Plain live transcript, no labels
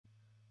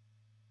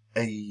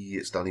Hey,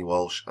 it's Danny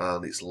Walsh,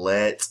 and it's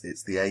late.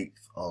 It's the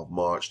 8th of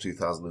March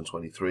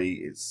 2023.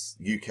 It's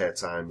UK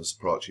time, it's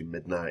approaching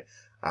midnight,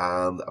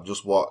 and I've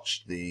just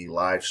watched the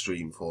live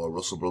stream for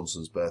Russell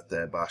Brunson's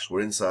birthday bash. We're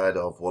inside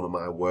of one of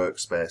my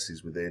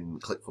workspaces within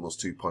ClickFunnels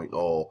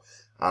 2.0,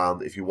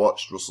 and if you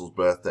watched Russell's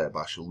birthday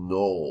bash, you'll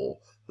know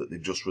that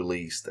they've just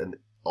released an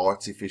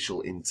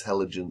artificial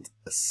intelligent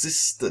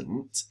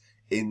assistant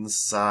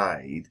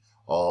inside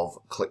of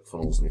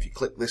ClickFunnels. And if you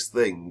click this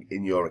thing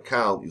in your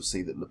account, you'll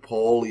see that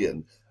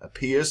Napoleon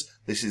appears.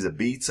 This is a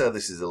beta,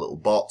 this is a little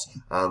bot,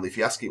 and if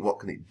you ask it what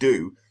can it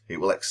do, it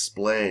will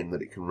explain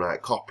that it can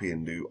write copy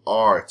and do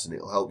art, and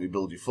it'll help you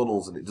build your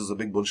funnels, and it does a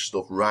big bunch of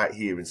stuff right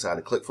here inside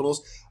of ClickFunnels,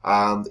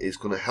 and it's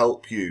going to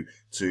help you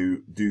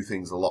to do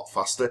things a lot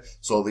faster.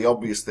 So the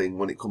obvious thing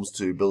when it comes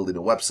to building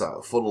a website,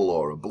 a funnel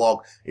or a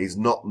blog is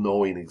not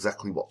knowing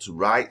exactly what to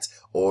write,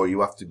 or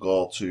you have to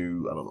go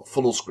to, I don't know,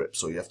 funnel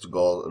scripts, or you have to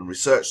go and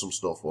research some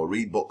stuff or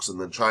read books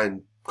and then try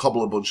and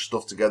cobble a bunch of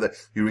stuff together.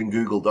 You're in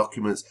Google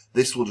Documents.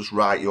 This will just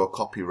write your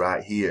copy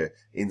right here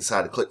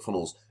inside of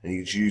ClickFunnels, and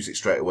you just use it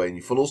straight away in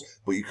your funnels.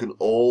 But you can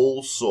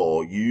also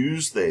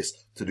use this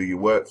to do your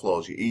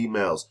workflows, your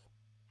emails.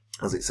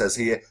 As it says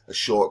here, a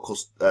shortcut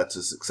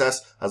to success.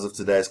 As of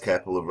today, is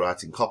capable of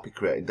writing copy,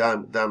 creating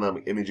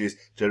dynamic images,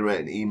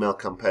 generating email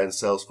campaigns,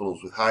 sales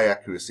funnels with high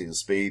accuracy and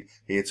speed.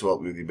 Here to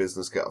help you with your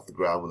business get off the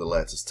ground with the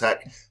latest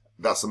tech.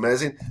 That's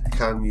amazing.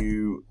 Can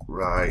you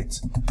write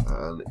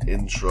an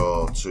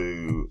intro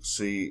to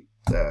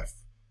CF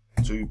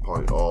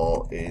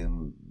 2.0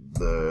 in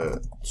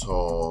the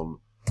tone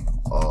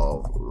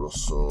of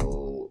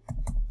Russell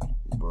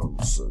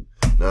Brunson?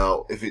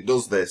 Now, if it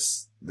does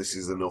this, this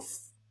is enough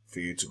for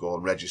you to go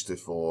and register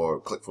for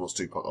ClickFunnels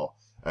 2.0.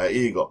 Here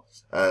you go.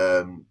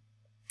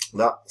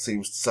 That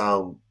seems to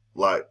sound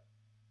like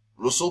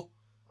Russell,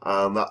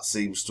 and that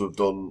seems to have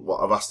done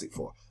what I've asked it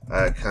for.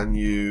 Can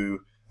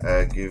you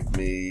give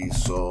me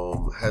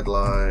some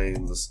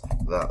headlines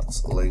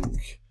that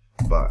link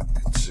back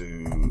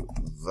to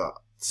that?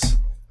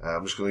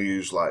 I'm just going to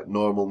use like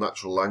normal,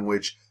 natural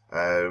language.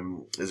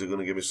 Is it going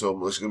to give me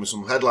some? It's going to give me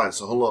some headlines.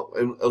 So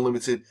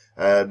unlimited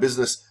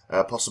business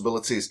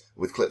possibilities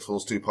with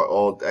ClickFunnels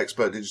 2.0.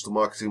 Expert digital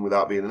marketing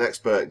without being an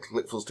expert.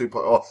 ClickFunnels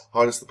 2.0.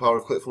 Harness the power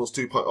of ClickFunnels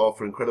 2.0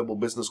 for incredible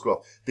business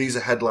growth. These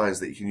are headlines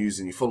that you can use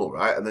in your funnel,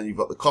 right? And then you've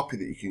got the copy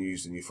that you can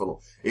use in your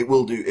funnel. It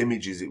will do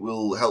images. It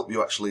will help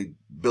you actually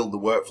build the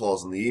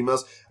workflows and the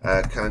emails.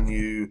 Can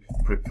you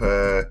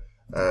prepare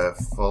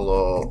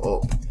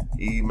follow-up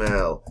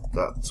email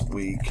that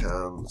we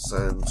can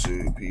send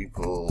to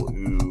people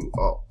who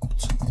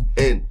opt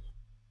in?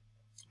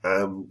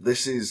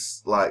 This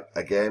is like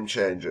a game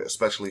changer,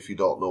 especially if you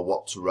don't know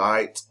what to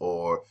write,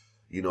 or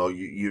you know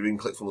you're in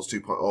ClickFunnels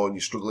 2.0 and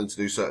you're struggling to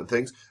do certain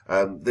things.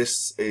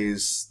 This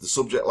is the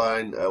subject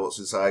line, what's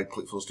inside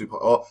ClickFunnels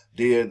 2.0.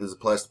 Dear, there's a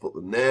place to put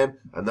the name,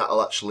 and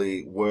that'll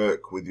actually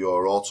work with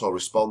your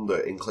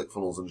autoresponder in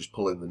ClickFunnels and just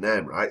pull in the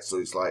name, right? So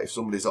it's like if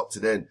somebody's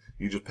opted in,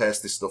 you just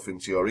paste this stuff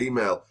into your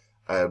email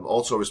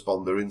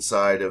autoresponder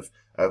inside of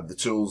the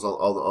tools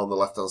on the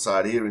left hand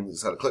side here,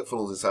 inside of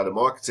ClickFunnels, inside of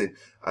marketing,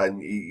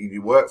 and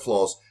your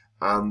workflows,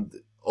 and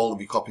all of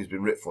your copy has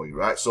been written for you,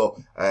 right? So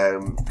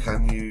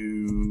can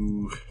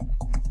you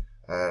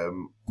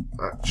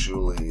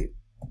actually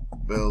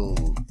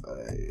build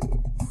a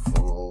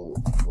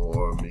funnel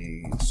for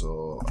me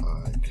so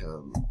I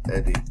can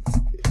edit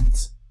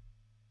it?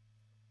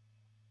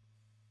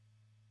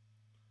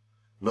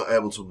 Not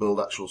able to build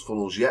actual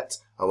funnels yet,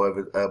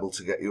 however, able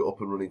to get you up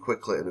and running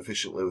quickly and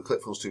efficiently with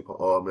ClickFunnels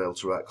 2.0. I'm able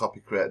to write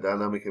copy, create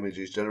dynamic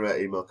images,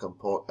 generate email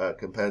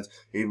campaigns,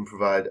 even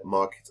provide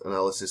market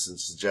analysis and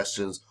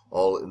suggestions,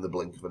 all in the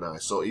blink of an eye.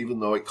 So even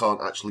though it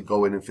can't actually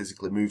go in and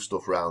physically move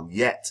stuff around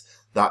yet,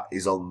 that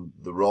is on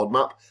the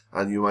roadmap.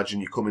 And you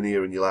imagine you come in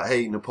here and you're like,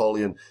 hey,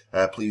 Napoleon,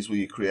 please will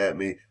you create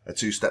me a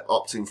 2-step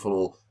opt-in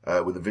funnel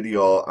with a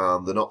video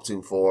and an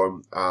opt-in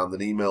form and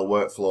an email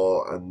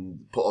workflow,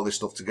 and put all this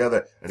stuff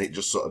together, and it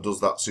just sort of does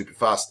that super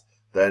fast.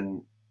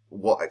 Then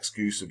what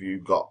excuse have you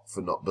got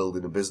for not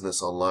building a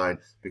business online?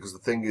 Because the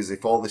thing is,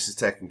 if all this is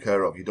taken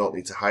care of, you don't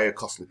need to hire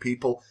costly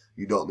people,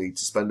 you don't need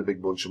to spend a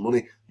big bunch of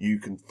money. You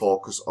can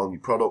focus on your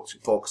product, you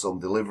focus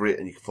on delivery,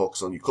 and you can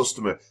focus on your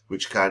customer,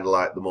 which are kind of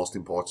like the most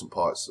important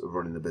parts of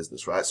running a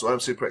business, right? So I'm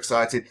super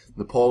excited.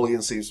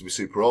 Napoleon seems to be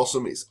super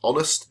awesome. It's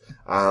honest,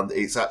 and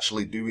it's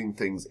actually doing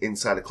things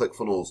inside of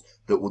ClickFunnels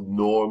that would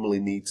normally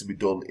need to be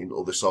done in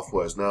other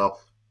softwares. Now,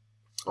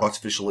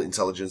 artificial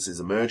intelligence is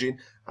emerging,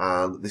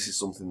 and this is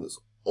something that's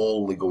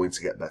only going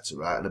to get better,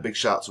 right? And a big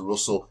shout to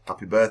Russell,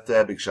 happy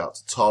birthday. Big shout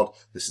to Todd,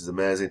 this is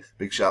amazing.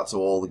 Big shout to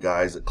all the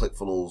guys at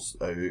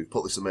ClickFunnels who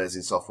put this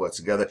amazing software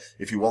together.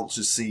 If you want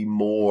to see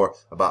more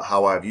about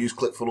how I've used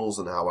ClickFunnels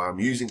and how I'm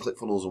using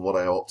ClickFunnels and what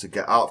I hope to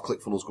get out of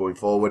ClickFunnels going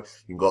forward,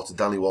 you can go to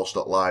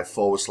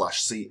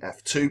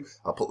dannywalsh.live/CF2.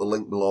 I'll put the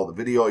link below the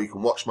video. You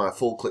can watch my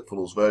full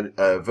ClickFunnels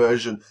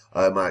version,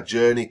 my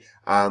journey,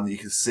 and you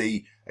can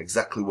see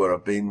exactly where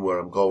I've been, where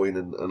I'm going,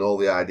 and all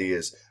the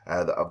ideas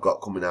that I've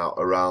got coming out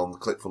around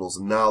ClickFunnels.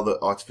 And now that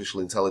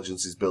artificial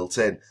intelligence is built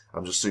in,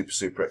 I'm just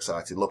super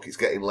excited. Look, it's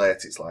getting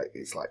late. It's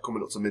like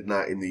coming up to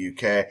midnight in the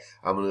UK.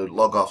 I'm going to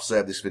log off,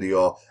 save this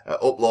video,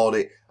 upload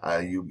it.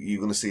 You're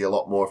going to see a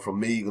lot more from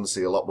me. You're going to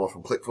see a lot more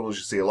from ClickFunnels.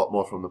 You see a lot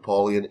more from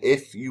Napoleon.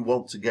 If you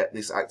want to get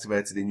this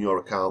activated in your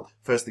account,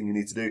 first thing you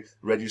need to do,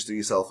 register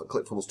yourself at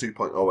ClickFunnels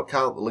 2.0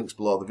 account. The link's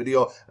below the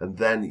video, and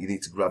then you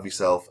need to grab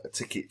yourself a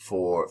ticket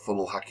for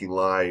Funnel Hacking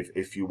Live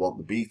if you want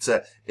the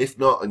beta. If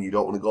not, and you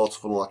don't want to go to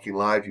Funnel Hacking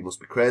Live, you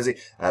must be crazy.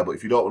 But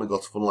if you don't want to go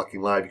to Funnel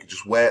Hacking Live, you can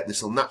just wait.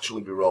 This will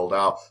naturally be rolled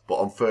out. But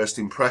on first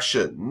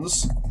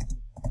impressions,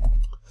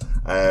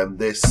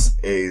 this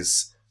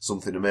is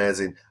something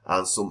amazing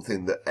and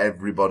something that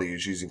everybody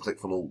who's using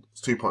ClickFunnels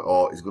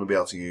 2.0 is going to be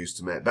able to use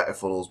to make better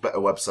funnels, better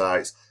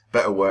websites,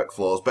 better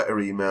workflows, better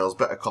emails,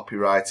 better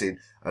copywriting,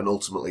 and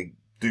ultimately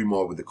do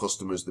more with the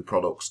customers, the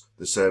products,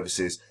 the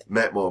services,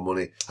 make more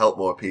money, help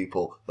more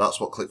people. That's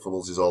what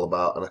ClickFunnels is all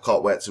about, and I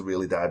can't wait to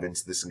really dive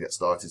into this and get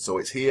started. So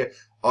it's here,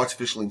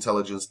 artificial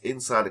intelligence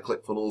inside of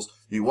ClickFunnels.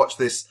 You watch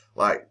this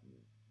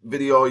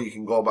video, you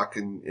can go back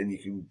and you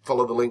can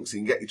follow the links, you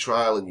can get your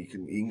trial, and you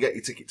can get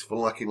your ticket to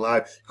Funnel Hacking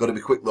Live. You've got to be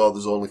quick though,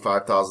 there's only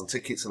 5,000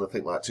 tickets, and I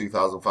think like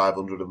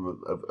 2,500 of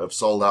them have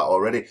sold out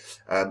already.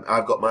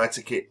 I've got my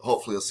ticket,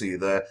 hopefully I'll see you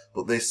there,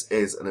 but this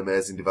is an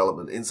amazing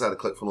development inside of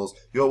ClickFunnels.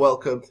 You're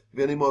welcome. If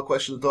you have any more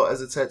questions, don't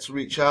hesitate to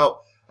reach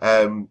out.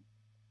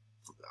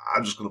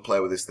 I'm just going to play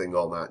with this thing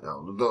all night now.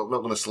 I'm not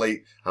going to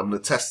sleep. I'm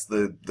going to test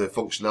the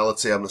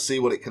functionality. I'm going to see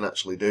what it can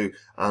actually do,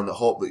 and I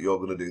hope that you're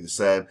going to do the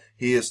same.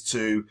 Here's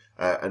to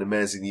an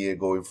amazing year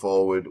going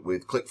forward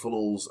with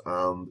ClickFunnels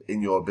and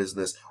in your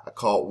business. I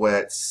can't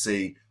wait to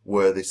see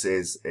where this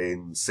is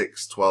in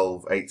 6,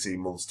 12, 18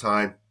 months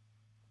time.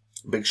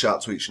 Big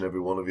shout to each and every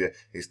one of you.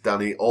 It's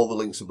Danny. All the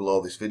links are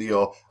below this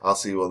video. I'll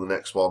see you on the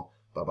next one.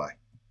 Bye bye.